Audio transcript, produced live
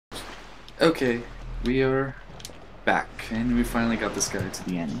Okay, we are back, and we finally got this guy to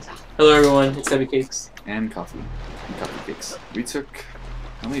the end. Hello everyone, it's Heavy Cakes. And coffee. And coffee cakes. We took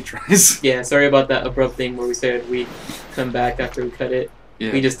how many tries? Yeah, sorry about that abrupt thing where we said we'd come back after we cut it.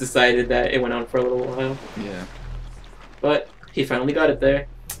 Yeah. We just decided that it went on for a little while. Yeah. But he finally got it there.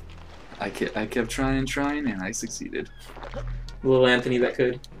 I kept trying and trying, and I succeeded. Little Anthony that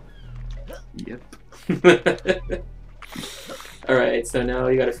could. Yep. Alright, so now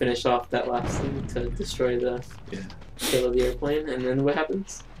you gotta finish off that last thing to destroy the tail of the airplane, and then what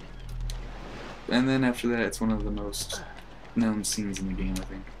happens? And then after that, it's one of the most known scenes in the game, I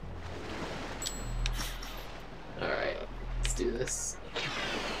think. Alright, let's do this.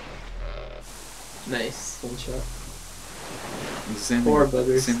 Nice, one shot. The same Poor thing,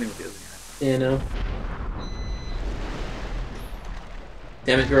 buggers. Same thing with the other guy. Yeah, no.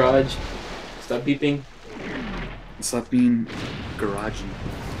 Damn it, garage. Stop beeping. Stop being garagey.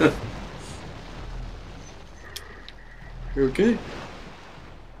 Okay.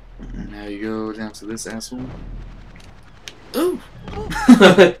 Now you go down to this asshole. Oh!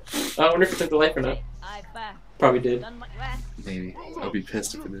 I wonder if it took the life or not. Probably did. Maybe. I'll be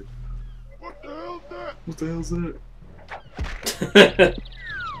pissed if it did. What the hell's that?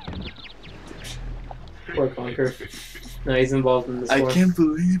 Poor Conker. No, he's involved in this I war. can't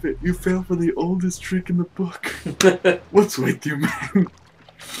believe it. You fell for the oldest trick in the book. What's with you, man?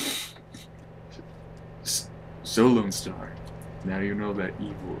 So Lone Star. Now you know that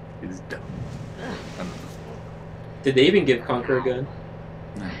evil is dumb. I don't know. Did they even give Conker a gun?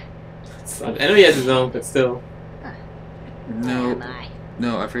 No. I know he has his own, but still. No.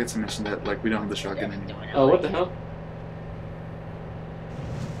 No, I forgot to mention that, like, we don't have the shotgun anymore. Oh, what the hell?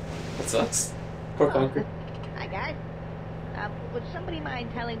 That sucks. Poor Conker. Hi, guys. Would somebody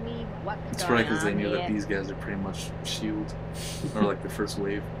mind telling me what's It's going probably because they on knew here? that these guys are pretty much S.H.I.E.L.D. Or, like, the first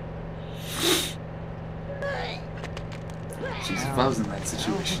wave. Jeez, if I was in that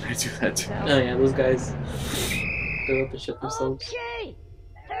situation, I'd do that too. Oh yeah, those guys go up and shit themselves. Okay,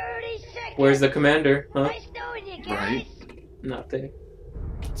 30 seconds. Where's the commander? Huh? Nice knowing you guys. Right? Not there.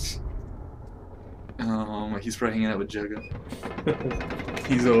 He's probably hanging out with Jugga.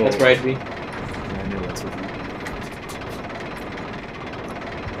 He's old. That's right, B. Yeah, I knew that's what he...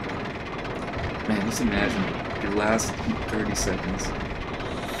 Man, just imagine your last 30 seconds.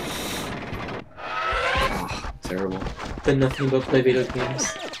 Oh, terrible. Then nothing but play video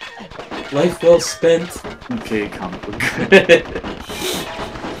games. Life well spent. Okay, comic book.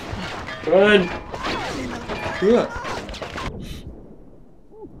 Run! Yeah.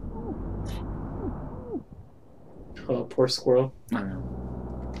 Oh, poor squirrel. I know.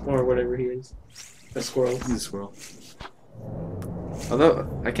 Or whatever he is. A squirrel. He's a squirrel. Although,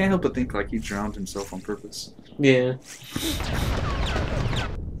 I can't help but think like he drowned himself on purpose. Yeah.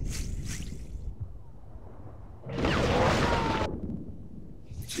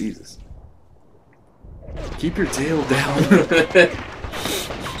 Jesus. Keep your tail down.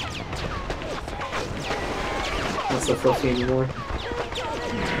 Not so filthy anymore.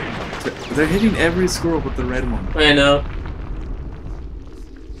 They're hitting every squirrel but the red one. I know.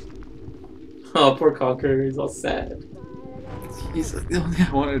 Oh, poor Conker. He's all sad. He's like, the only thing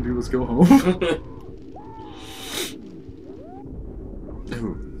I wanted to do was go home.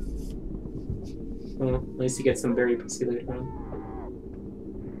 Ooh. Well, at least he gets some berry pussy later on.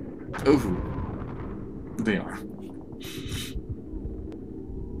 Ooh. They are.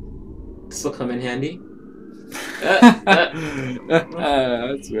 This will come in handy.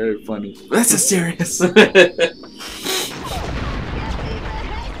 That's very funny. That's a serious. Get me the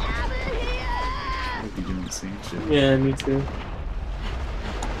heck out of here! I'd be doing the same shit. Yeah, me too.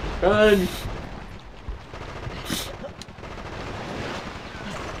 Run!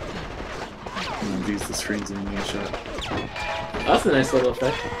 I'm gonna use the screens in one shot. That's a nice little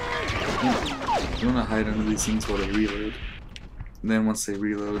effect. Yeah. You wanna hide under these things while they reload. And then once they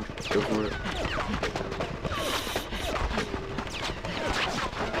reload, go for it.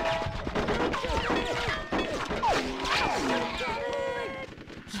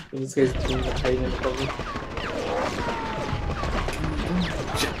 This guy's doing the hiding in the cover.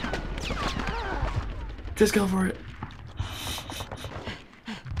 Just go for it.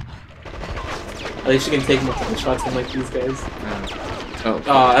 At least you can take multiple shots unlike these guys. Oh,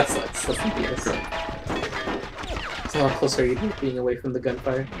 that sucks. That's BS. So how close are you to being away from the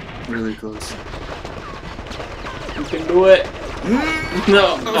gunfire? really close. You can do it!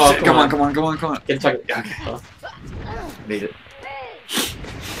 No! Oh, Come on, come on, come on, come on. Get a target. Okay. Oh. Made it. Where's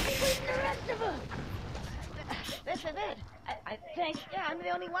the rest of them? This is it. I think, yeah, I'm the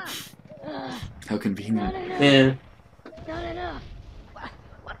only one. How convenient. Not enough. Yeah. Not enough.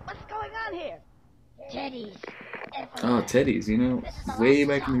 What's going on on here? Teddy's. Oh, Teddy's, you know, way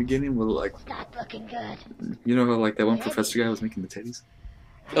back in the beginning, with like, Stop looking good. you know how like that one professor guy was making the Teddies?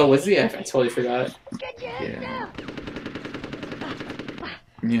 Oh, was he? I totally forgot. Get your head Yeah. down.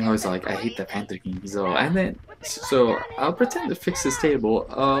 You know, he's like, I hate that Panther King. He's all, and then, so I'll pretend to fix his table,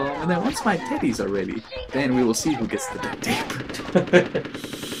 and then once my Teddies are ready, then we will see who gets the duct tape.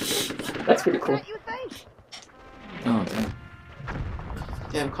 That's pretty cool. What you think? Oh, damn.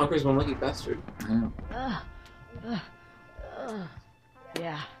 Damn, Conker's one lucky bastard. I know.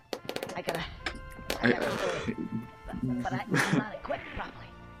 Yeah, I gotta. I, But I'm not equipped properly.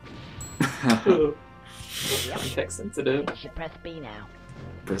 Context sensitive. You should press B now.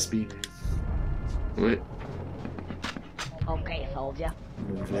 Press B, man. What? Okay, soldier.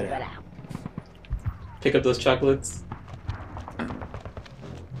 Move it out. Pick up those chocolates.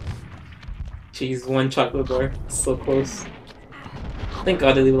 Jeez, one chocolate bar. So close. Thank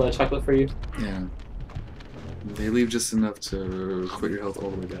God they leave a lot of chocolate for you. Yeah. They leave just enough to put your health all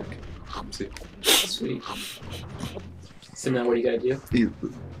the way back. See? Sweet. So now what do you gotta do?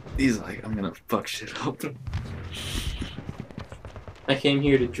 He's like, I'm gonna fuck shit up. I came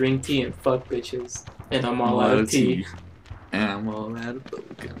here to drink tea and fuck bitches. And I'm all out of tea. And I'm all out of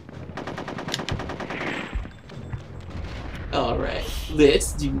vodka. Alright,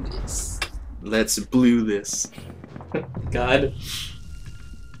 let's do this. Let's blue this. God.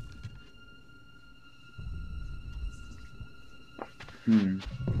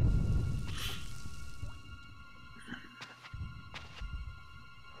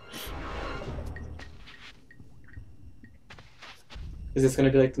 Is this gonna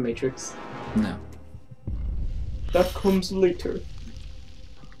be like the Matrix? No. That comes later.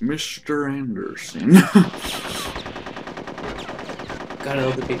 Mr. Anderson. God, I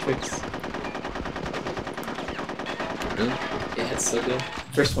love the Matrix. Really? Yeah, it's so good.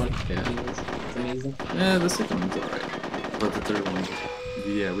 First one. Yeah. It's amazing. Yeah, the second one's alright. But the third one,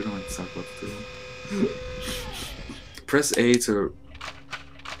 yeah, we don't like to talk about the third one. Press A to,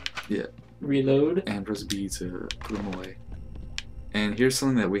 yeah, Reload. and press B to put them away. And here's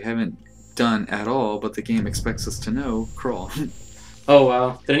something that we haven't done at all, but the game expects us to know: crawl. Oh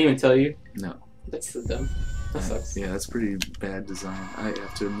wow, didn't even tell you. No. That's so dumb. That sucks. Yeah, that's pretty bad design, I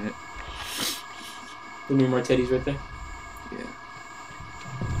have to admit. We need more teddies right there. Yeah.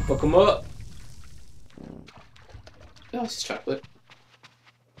 Fuck them up. Oh, it's just chocolate.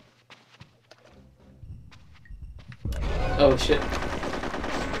 Oh shit.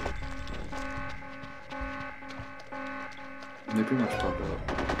 They pretty much pop out.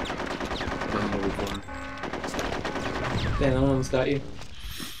 Down the corner. Damn, I almost got you.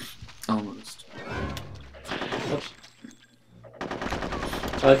 Almost. Oops. I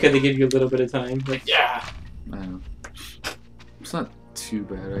like how they give you a little bit of time. Like, yeah! I know. It's not too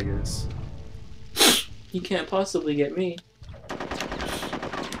bad, I guess. You can't possibly get me.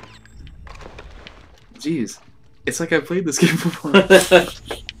 Jeez. It's like I played this game before.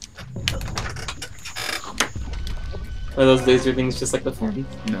 Are those laser things just like the phone?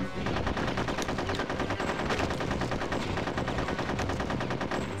 No.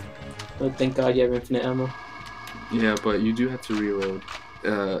 Oh, thank God you have infinite ammo. Yeah, but you do have to reload.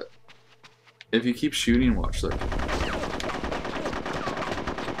 If you keep shooting, watch, look.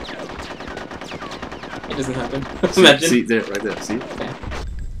 It doesn't happen. See, Imagine. see, there, right there, see? Okay.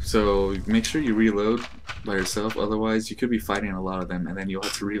 So make sure you reload by yourself, otherwise you could be fighting a lot of them, and then you'll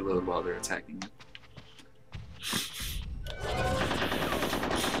have to reload while they're attacking you.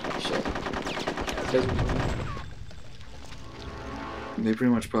 Shit. They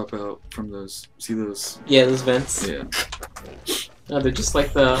pretty much pop out from those, see those? Yeah, those vents. Yeah. No, they're just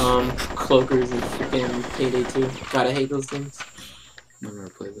like the cloakers in freaking Payday 2. God, I hate those things. I've never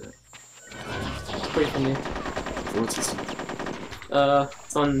played that. It's pretty funny. What's this?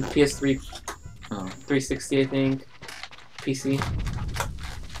 It's on PS3, Oh. 360, I think, PC.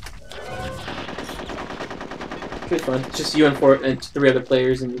 Pretty fun. It's just you and three other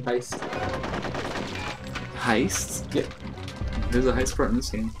players and you heist. Heist? Yep. There's a heist part in this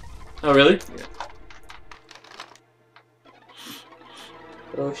game. Oh, really? Yeah.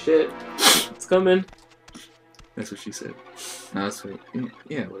 Oh, shit. It's coming. That's what she said. No, that's what,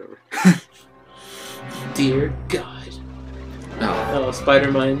 yeah, whatever. Dear God. No. Oh,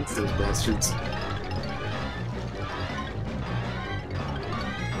 spider mines. Those bastards.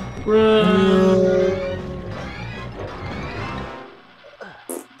 Run!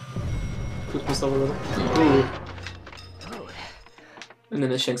 Push myself a little. Ooh. And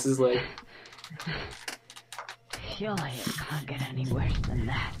then it shanks his leg. Surely it can't get any worse than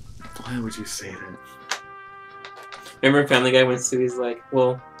that. Why would you say that? Remember Family Guy when Stewie's like,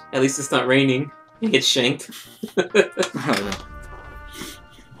 well, at least it's not raining. He gets shanked. I don't know.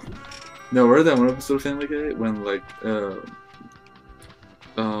 No, remember that one episode of Family Guy when like the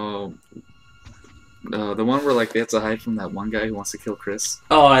one where like they have to hide from that one guy who wants to kill Chris.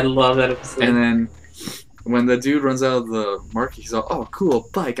 Oh, I love that episode. And then when the dude runs out of the market, he's like, "Oh, cool,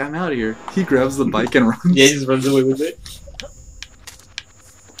 bike! I'm out of here." He grabs the bike and runs. Yeah, he just runs away with it.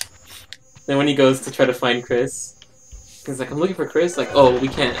 Then when he goes to try to find Chris, he's like, "I'm looking for Chris." Like, "Oh, we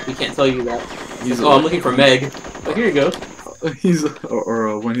can't tell you that." He's like, "Oh, I'm looking for Meg." Like, here you go. He's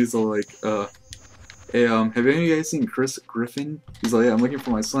when he's all like, "Hey, have any of you guys seen Chris Griffin?" He's like, "Yeah, I'm looking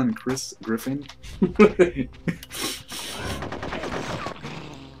for my son, Chris Griffin."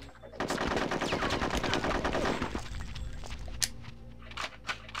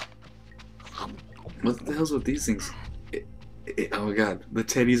 What the hell's with these things? Oh my god, the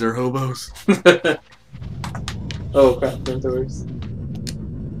teddies are hobos. Oh crap, flamethrowers.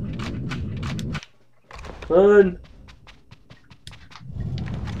 Run!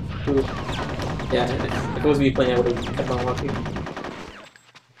 Ooh. Yeah, if it was me playing, I would have kept on walking.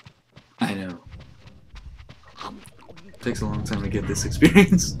 I know. Takes a long time to get this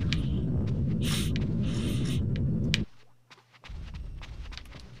experience.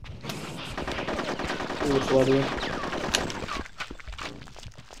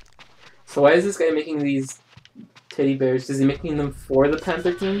 So why is this guy making these teddy bears? Is he making them for the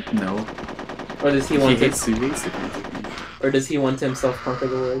Panther King? No. Or does he want he hates the Panther King. Or does he want to himself conquer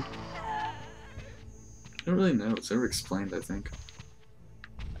the world? I don't really know. It's never explained, I think.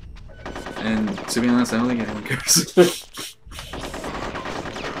 And to be honest, I don't think anyone cares.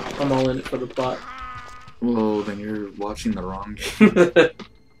 I'm all in it for the plot. Well, then you're watching the wrong game.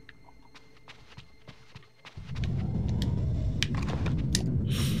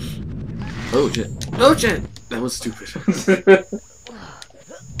 Oh shit. Oh shit! That was stupid.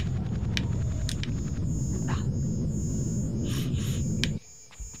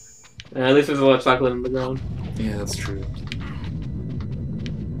 At least there's a lot of chocolate on the ground. Yeah, that's true.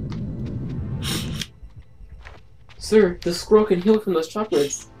 Sir, the squirrel can heal from those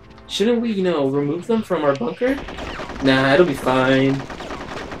chocolates. Shouldn't we, remove them from our bunker? Nah, it'll be fine.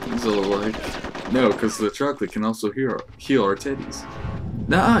 He's all like, no, because the chocolate can also heal our teddies.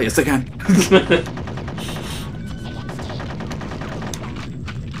 Nah, yes I can.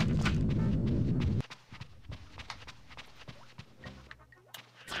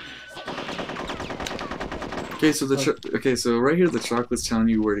 Okay, so right here the chocolate's telling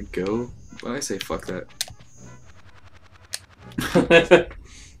you where to go. But I say fuck that.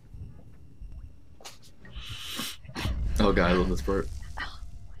 Oh god, I love this part.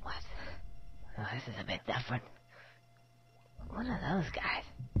 What? Oh, this is a bit different. What are those guys?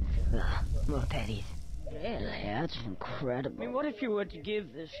 Ugh, more teddies. Really? That's incredible. I mean, what if you were to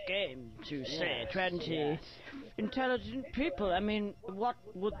give this game to, say, 20 intelligent people? I mean, what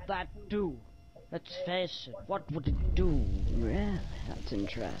would that do? Let's face it, what would it do? Really? That's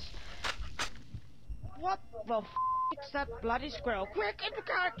interesting. What the f*** is that bloody squirrel? Quick, into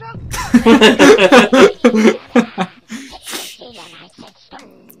character!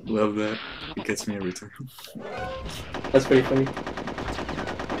 Love that. It gets me every time. That's pretty funny.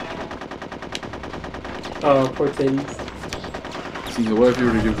 Oh, poor teddies. See, what if you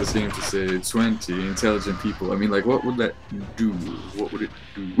were to give this game to say 20 intelligent people? I mean, like, what would that do? What would it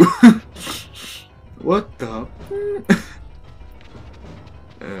do? What the?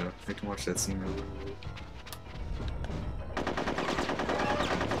 I can watch that scene really.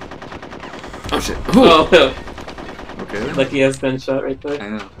 Oh shit! Oh, Okay. Then. lucky ass gunshot right there. I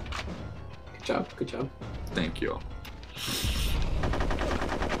know. Good job, good job. Thank you.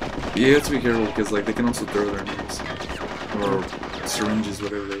 You have to be careful because, like, they can also throw their knives or syringes,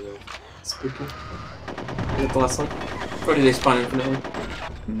 whatever they have. Spooky. Is that the last one? Or do they spawn infinitely?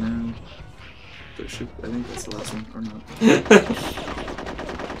 No. I think that's the last one, or not.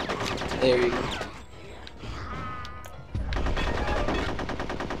 There you go.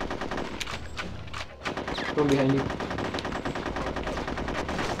 One behind you.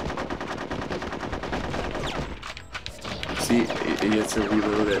 See, you have to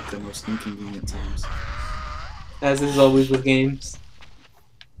reload at the most inconvenient times. As is always with games.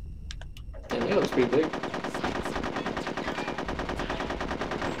 Yeah, that was pretty big.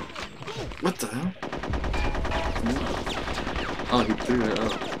 What the hell? Oh, he threw it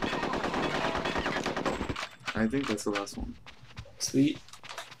up. I think that's the last one. Sweet.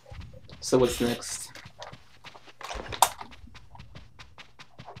 So what's next?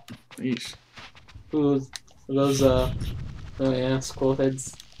 Yeesh. Ooh, those, oh yeah, squirrel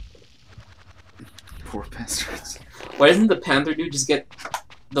heads. Poor bastards. Why doesn't the panther dude just get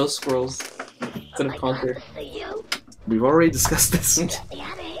those squirrels instead of Conker? We've already discussed this.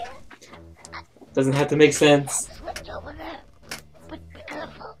 Doesn't have to make sense. Switch over there. But be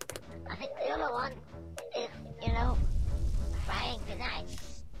careful. I think the other one is, you know, flying tonight.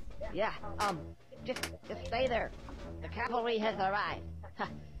 Yeah, just stay there. The cavalry has arrived.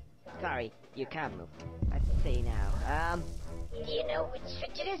 Sorry, you can't move. I see now. Do you know which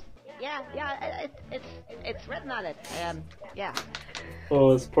switch it is? Yeah, it's written on it. Yeah.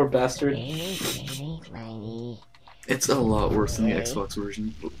 Oh, this poor bastard. It's a lot worse than the Xbox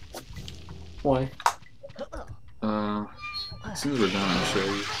version. Why? As soon as we're done, I'll show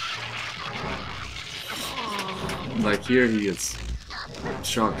you. Like here, he gets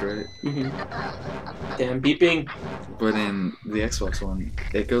shocked, right? Damn beeping. But in the Xbox one,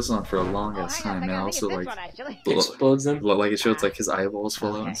 it goes on for a long ass time, and also like Explodes him. like it shows like his eyeballs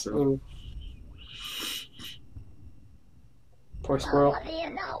fall out and stuff. Ooh. Poor squirrel. What do you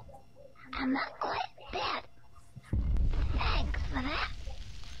know? I'm not quite dead. Thanks for that.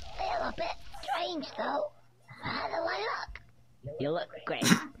 Feel a bit strange though. How do I look? You look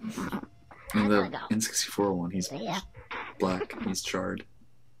great. In the N64 one, he's See ya. black, he's charred.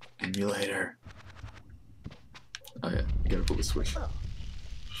 Emulator. Oh yeah, you gotta pull the switch.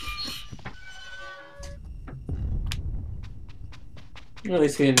 At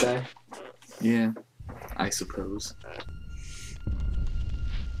least he didn't die. Yeah, I suppose.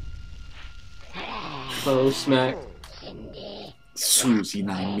 Oh, smack. Susie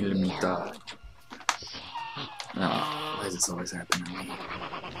 9mm. Oh, why does this always happen to me?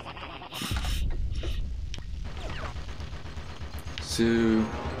 So,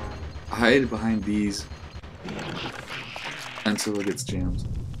 hide behind these until it gets jammed.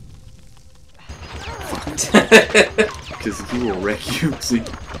 Because he will wreck you. See?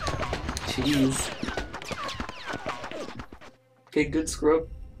 Jeez. Okay, good scrub.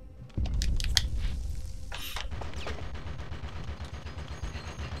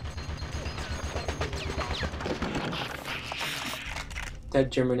 That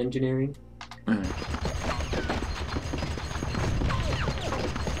German engineering.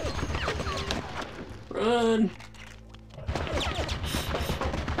 Run!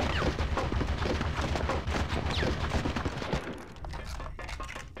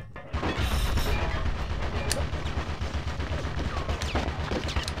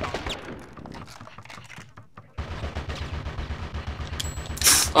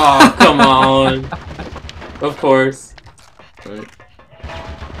 Oh, come on. Of course. Right?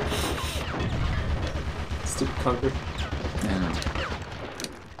 Stupid Conker. Yeah.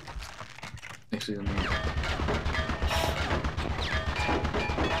 Actually, I'm not.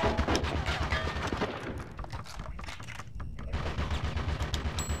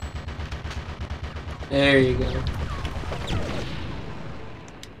 There you go.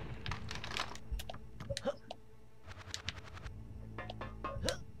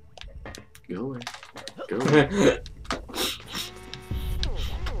 Go away. Go away.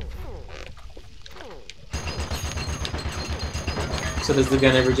 So does the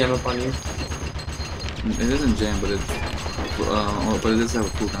gun ever jam up on you? It doesn't jam, but it does have a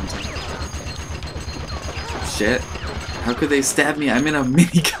cooldown time. Shit. How could they stab me? I'm in a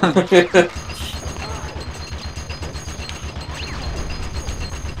minigun.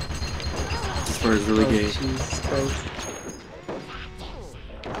 This part is really gay. Jesus Christ.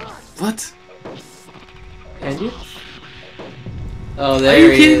 What? Can you? Oh, there Are you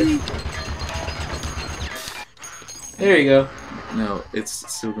he kidding is. me? There you go. No, it's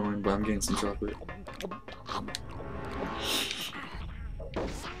still going, but I'm getting some chocolate.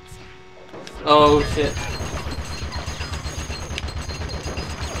 Oh shit.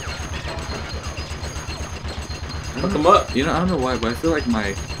 Fuck him up. You know, I don't know why, but I feel like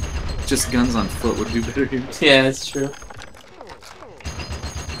my just guns on foot would do better here. Yeah, that's true.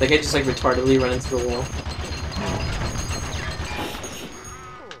 Like I just like retardedly run into the wall.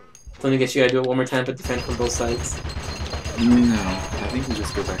 Let me get you. I do it one more time, but defend from both sides. No, I think we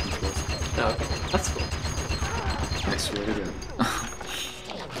just go back and forth. Oh, okay. That's cool. I swear to God.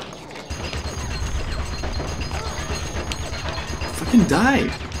 Fucking die!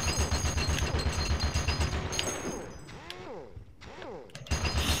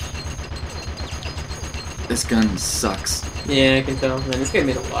 This gun sucks. Yeah, I can tell. Man, this guy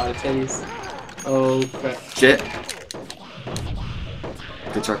made a lot of teddies. Oh crap. Shit.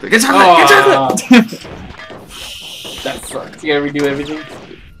 Get chocolate. Get chocolate! Get chocolate! That sucks. You gotta redo everything.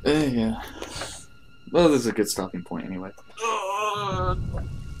 Yeah. Well, this is a good stopping point anyway.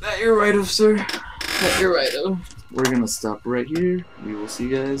 That you're right of, sir. That you're right, though. We're gonna stop right here. We will see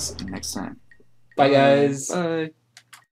you guys next time. Bye, guys. Bye.